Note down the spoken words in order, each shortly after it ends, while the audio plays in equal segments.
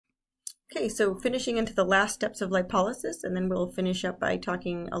Okay, so finishing into the last steps of lipolysis, and then we'll finish up by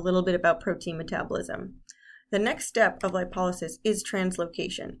talking a little bit about protein metabolism. The next step of lipolysis is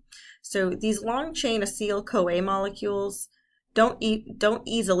translocation. So these long-chain acyl-CoA molecules don't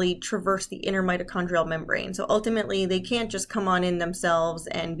easily traverse the inner mitochondrial membrane. So ultimately, they can't just come on in themselves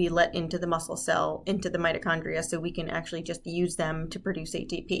and be let into the muscle cell, into the mitochondria, so we can actually just use them to produce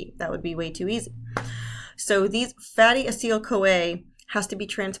ATP. That would be way too easy. So these fatty acyl-CoA has to be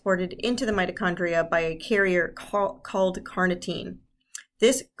transported into the mitochondria by a carrier called carnitine.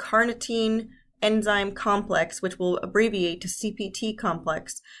 This carnitine enzyme complex, which we'll abbreviate to CPT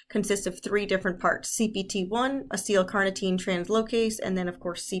complex, consists of 3 different parts: CPT1, acylcarnitine translocase, and then of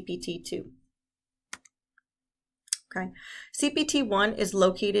course CPT2. Okay, CPT1 is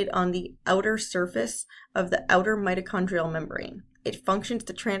located on the outer surface of the outer mitochondrial membrane. It functions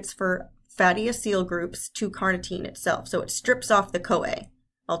to transfer fatty acyl groups to carnitine itself. So it strips off the CoA.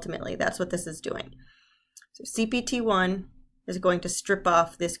 Ultimately, that's what this is doing. So CPT1 is going to strip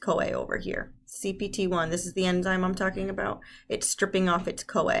off this CoA over here. CPT1, this is the enzyme I'm talking about. It's stripping off its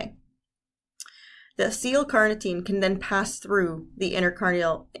CoA. The acylcarnitine can then pass through the inner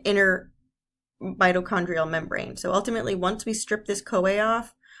mitochondrial membrane. So ultimately, once we strip this CoA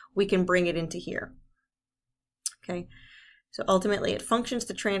off, we can bring it into here. Okay. So ultimately, it functions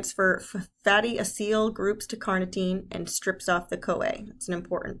to transfer fatty acyl groups to carnitine and strips off the CoA. It's an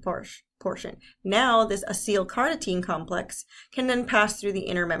important portion. Now, this acylcarnitine complex can then pass through the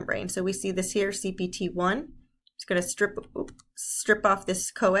inner membrane. So we see this here, CPT1. It's going to strip off this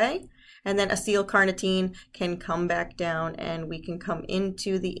CoA, and then acylcarnitine can come back down, and we can come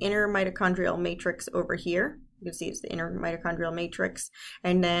into the inner mitochondrial matrix over here. You can see it's the inner mitochondrial matrix,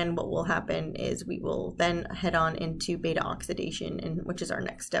 and then what will happen is we will then head on into beta oxidation, which is our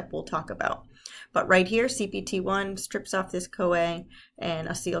next step we'll talk about. But right here, CPT1 strips off this CoA, and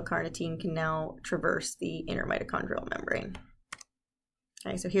acylcarnitine can now traverse the inner mitochondrial membrane.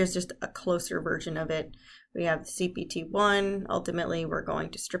 Okay, so here's just a closer version of it. We have CPT1. Ultimately, we're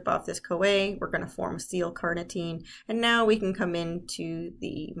going to strip off this CoA. We're going to form acylcarnitine. And now we can come into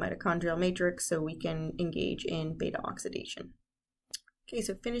the mitochondrial matrix so we can engage in beta oxidation. Okay,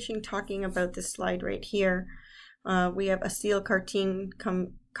 so finishing talking about this slide right here, we have acylcarnitine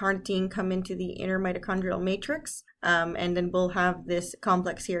come into the inner mitochondrial matrix. And then we'll have this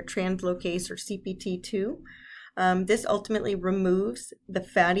complex here, translocase or CPT2. This ultimately removes the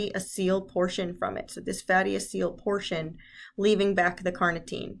fatty acyl portion from it. So this fatty acyl portion leaving back the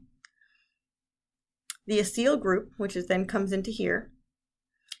carnitine. The acyl group, which is then comes into here,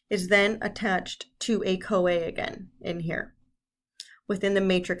 is then attached to a CoA again in here within the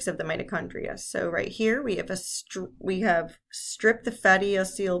matrix of the mitochondria. So right here we have stripped the fatty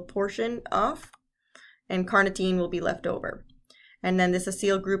acyl portion off, and carnitine will be left over. And then this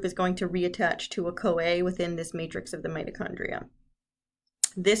acyl group is going to reattach to a CoA within this matrix of the mitochondria.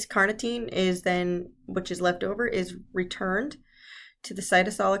 This carnitine is then, which is left over, is returned to the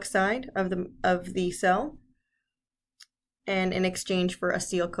cytosolic side of the cell, and in exchange for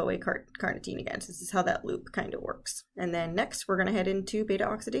acyl-CoA carnitine again. So this is how that loop kind of works. And then next, we're going to head into beta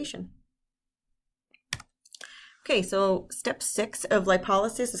oxidation. Okay, so step 6 of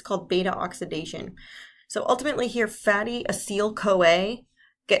lipolysis is called beta oxidation. So ultimately here, fatty acyl-CoA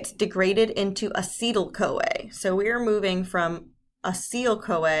gets degraded into acetyl-CoA. So we are moving from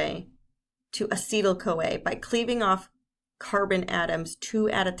acyl-CoA to acetyl-CoA by cleaving off carbon atoms 2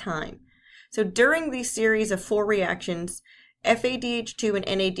 at a time. So during these series of 4 reactions, FADH2 and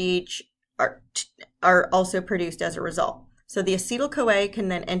NADH are also produced as a result. So the acetyl-CoA can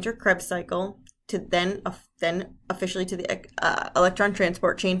then enter Krebs cycle to then officially to the electron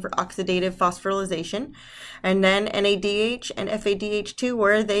transport chain for oxidative phosphorylation. And then NADH and FADH2,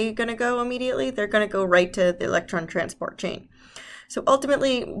 where are they going to go immediately? They're going to go right to the electron transport chain. So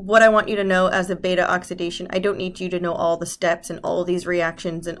ultimately, what I want you to know as a beta oxidation, I don't need you to know all the steps and all these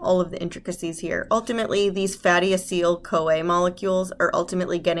reactions and all of the intricacies here. Ultimately, these fatty acyl-CoA molecules are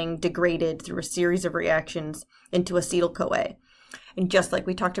ultimately getting degraded through a series of reactions into acetyl-CoA. And just like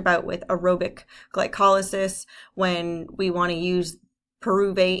we talked about with aerobic glycolysis, when we want to use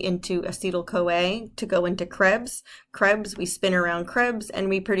pyruvate into acetyl-CoA to go into Krebs, we spin around Krebs and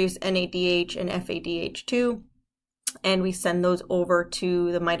we produce NADH and FADH2, and we send those over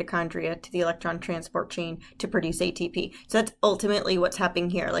to the mitochondria, to the electron transport chain to produce ATP. So that's ultimately what's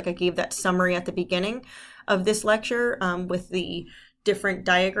happening here. Like I gave that summary at the beginning of this lecture with the different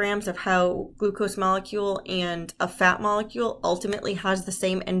diagrams of how glucose molecule and a fat molecule ultimately has the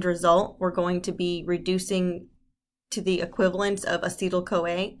same end result. We're going to be reducing to the equivalents of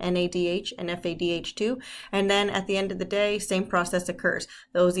acetyl-CoA, NADH, and FADH2. And then at the end of the day, same process occurs.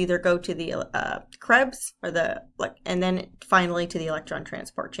 Those either go to the Krebs or and then finally to the electron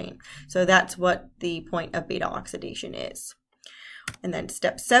transport chain. So that's what the point of beta oxidation is. And then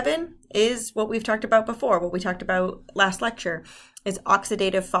step 7 is what we've talked about before, what we talked about last lecture, is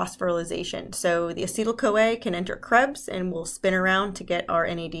oxidative phosphorylation. So the acetyl-CoA can enter Krebs and will spin around to get our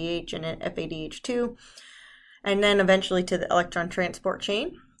NADH and FADH2, and then eventually to the electron transport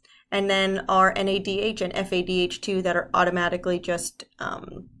chain. And then our NADH and FADH2 that are automatically just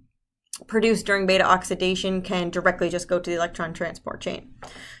produced during beta oxidation can directly just go to the electron transport chain.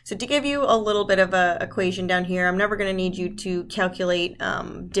 So to give you a little bit of an equation down here, I'm never going to need you to calculate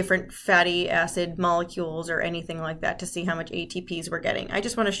different fatty acid molecules or anything like that to see how much ATPs we're getting. I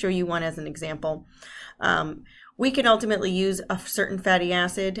just want to show you one as an example. We can ultimately use a certain fatty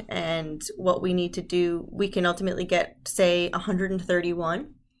acid, and what we need to do, we can ultimately get, say,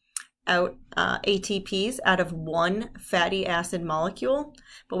 131 ATPs out of one fatty acid molecule,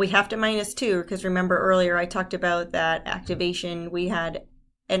 but we have to minus 2 because remember earlier I talked about that activation. We had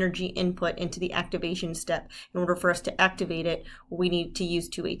energy input into the activation step. In order for us to activate it, we need to use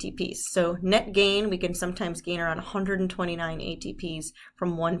 2 ATPs. So net gain, we can sometimes gain around 129 ATPs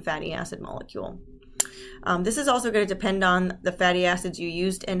from one fatty acid molecule. This is also going to depend on the fatty acids you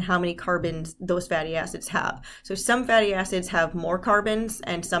used and how many carbons those fatty acids have. So some fatty acids have more carbons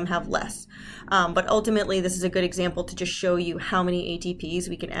and some have less. But ultimately, this is a good example to just show you how many ATPs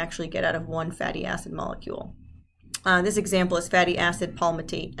we can actually get out of one fatty acid molecule. This example is fatty acid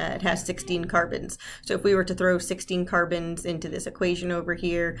palmitate. It has 16 carbons. So if we were to throw 16 carbons into this equation over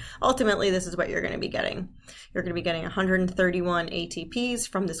here, ultimately this is what you're going to be getting. You're going to be getting 131 ATPs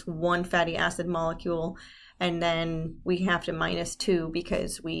from this one fatty acid molecule, and then we have to minus 2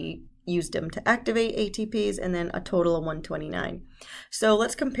 because we used them to activate ATPs, and then a total of 129. So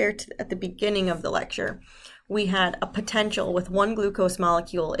let's compare to at the beginning of the lecture. We had a potential with one glucose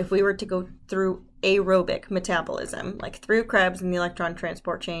molecule, if we were to go through aerobic metabolism, like through Krebs and the electron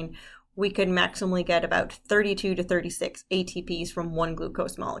transport chain, we could maximally get about 32 to 36 ATPs from one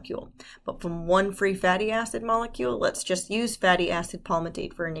glucose molecule. But from one free fatty acid molecule, let's just use fatty acid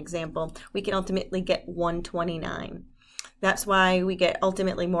palmitate for an example, we can ultimately get 129. That's why we get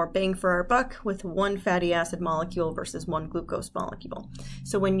ultimately more bang for our buck with one fatty acid molecule versus one glucose molecule.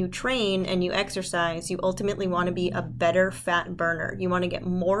 So when you train and you exercise, you ultimately want to be a better fat burner. You want to get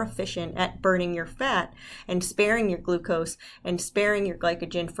more efficient at burning your fat and sparing your glucose and sparing your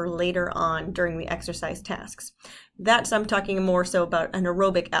glycogen for later on during the exercise tasks. I'm talking more so about an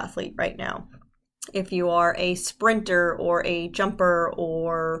aerobic athlete right now. If you are a sprinter or a jumper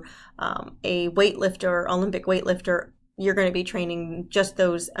or a weightlifter, Olympic weightlifter, you're going to be training just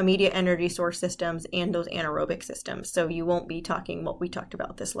those immediate energy source systems and those anaerobic systems. So you won't be talking what we talked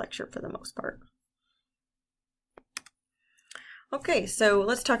about this lecture for the most part. Okay, so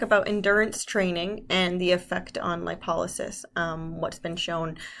let's talk about endurance training and the effect on lipolysis, what's been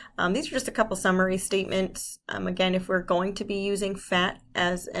shown. These are just a couple summary statements. Again, if we're going to be using fat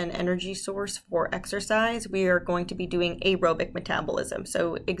as an energy source for exercise, we are going to be doing aerobic metabolism.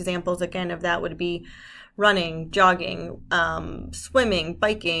 So examples again of that would be running, jogging, swimming,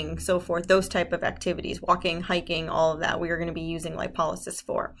 biking, so forth, those type of activities, walking, hiking, all of that we are going to be using lipolysis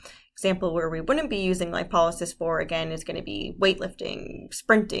for. Example where we wouldn't be using lipolysis for, again, is going to be weightlifting,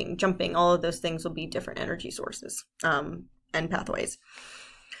 sprinting, jumping. All of those things will be different energy sources and pathways.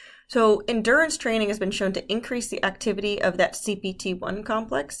 So endurance training has been shown to increase the activity of that CPT1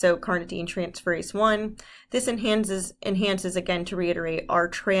 complex, so carnitine transferase 1. This enhances, again, to reiterate, our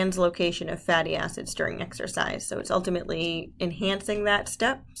translocation of fatty acids during exercise. So it's ultimately enhancing that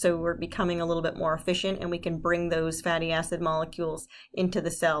step, so we're becoming a little bit more efficient and we can bring those fatty acid molecules into the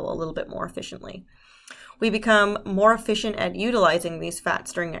cell a little bit more efficiently. We become more efficient at utilizing these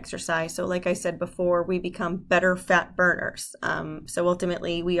fats during exercise. So like I said before, we become better fat burners. So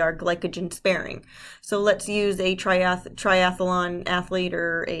ultimately, we are glycogen sparing. So let's use a triathlon athlete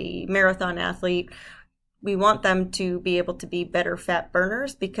or a marathon athlete. We want them to be able to be better fat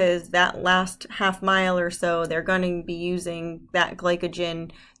burners because that last half mile or so, they're going to be using that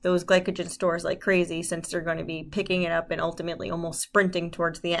glycogen, those glycogen stores like crazy, since they're going to be picking it up and ultimately almost sprinting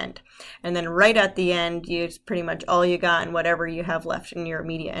towards the end. And then right at the end, it's pretty much all you got and whatever you have left in your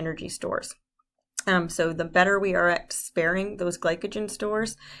immediate energy stores. So the better we are at sparing those glycogen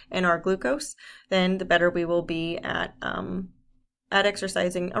stores and our glucose, then the better we will be at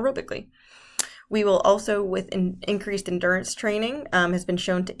exercising aerobically. We will also, with increased endurance training, has been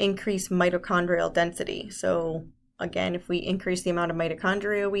shown to increase mitochondrial density. So again, if we increase the amount of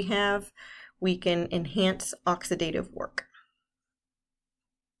mitochondria we have, we can enhance oxidative work.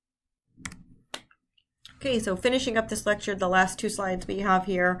 Okay, so finishing up this lecture, the last 2 slides we have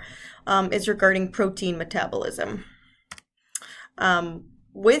here is regarding protein metabolism.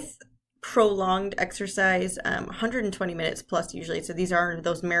 With prolonged exercise, 120 minutes plus usually, so these are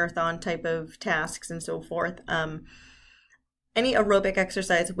those marathon type of tasks and so forth, any aerobic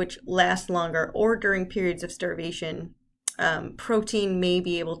exercise which lasts longer or during periods of starvation, protein may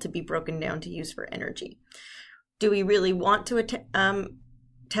be able to be broken down to use for energy. Do we really want to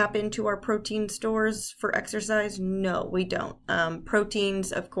tap into our protein stores for exercise? No, we don't.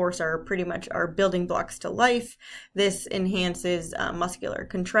 Proteins, of course, are pretty much our building blocks to life. This enhances muscular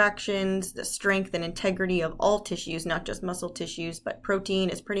contractions, the strength and integrity of all tissues, not just muscle tissues, but protein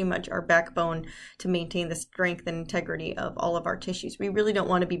is pretty much our backbone to maintain the strength and integrity of all of our tissues. We really don't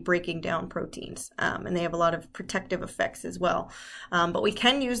want to be breaking down proteins, and they have a lot of protective effects as well. But we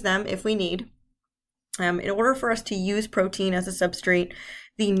can use them if we need. In order for us to use protein as a substrate,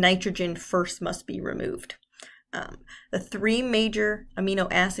 the nitrogen first must be removed. The 3 major amino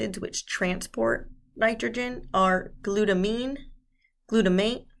acids which transport nitrogen are glutamine,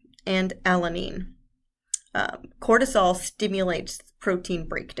 glutamate, and alanine. Cortisol stimulates protein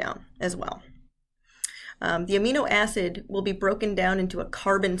breakdown as well. The amino acid will be broken down into a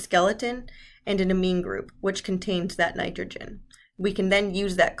carbon skeleton and an amine group, which contains that nitrogen. We can then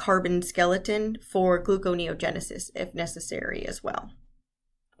use that carbon skeleton for gluconeogenesis if necessary as well.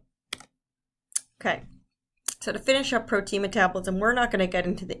 Okay, so to finish up protein metabolism, we're not going to get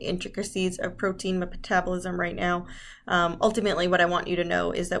into the intricacies of protein metabolism right now. Ultimately, what I want you to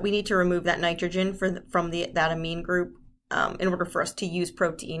know is that we need to remove that nitrogen from that amine group in order for us to use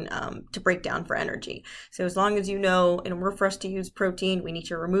protein to break down for energy. So as long as you know, in order for us to use protein, we need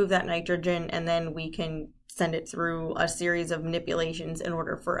to remove that nitrogen, and then we can send it through a series of manipulations in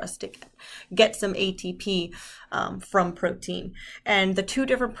order for us to get some ATP from protein. And the 2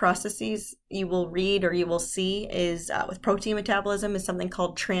 different processes you will read or you will see is with protein metabolism is something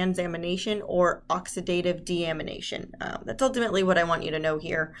called transamination or oxidative deamination. That's ultimately what I want you to know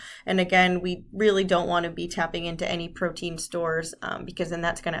here. And again, we really don't want to be tapping into any protein stores because then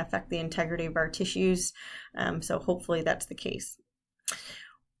that's going to affect the integrity of our tissues. So hopefully that's the case.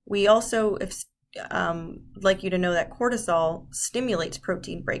 We also, like you to know that cortisol stimulates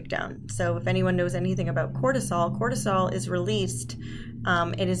protein breakdown. So if anyone knows anything about cortisol, cortisol is released.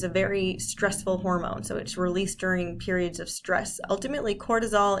 It is a very stressful hormone, so it's released during periods of stress. Ultimately,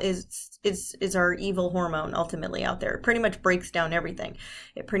 cortisol is our evil hormone. Ultimately, out there, it pretty much breaks down everything.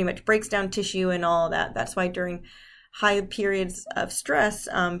 It pretty much breaks down tissue and all that. That's why during high periods of stress,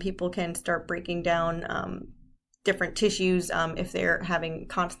 people can start breaking down different tissues if they're having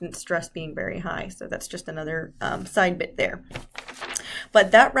constant stress being very high. So that's just another side bit there.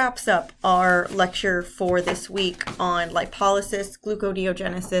 But that wraps up our lecture for this week on lipolysis,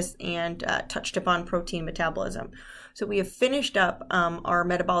 gluconeogenesis, and touched upon protein metabolism. So we have finished up our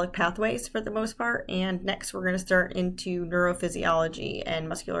metabolic pathways for the most part, and next we're going to start into neurophysiology and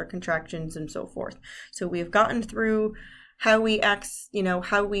muscular contractions and so forth. So we have gotten through how we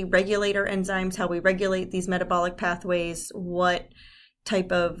how we regulate our enzymes, how we regulate these metabolic pathways, what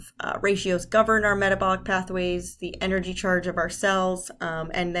type of ratios govern our metabolic pathways, the energy charge of our cells,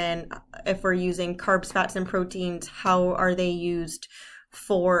 and then if we're using carbs, fats, and proteins, how are they used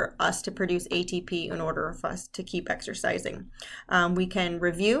for us to produce ATP in order for us to keep exercising. We can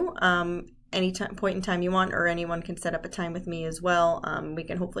review any point in time you want, or anyone can set up a time with me as well. We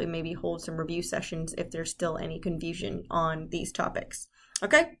can hopefully maybe hold some review sessions if there's still any confusion on these topics.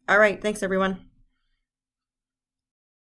 Okay, all right, thanks everyone.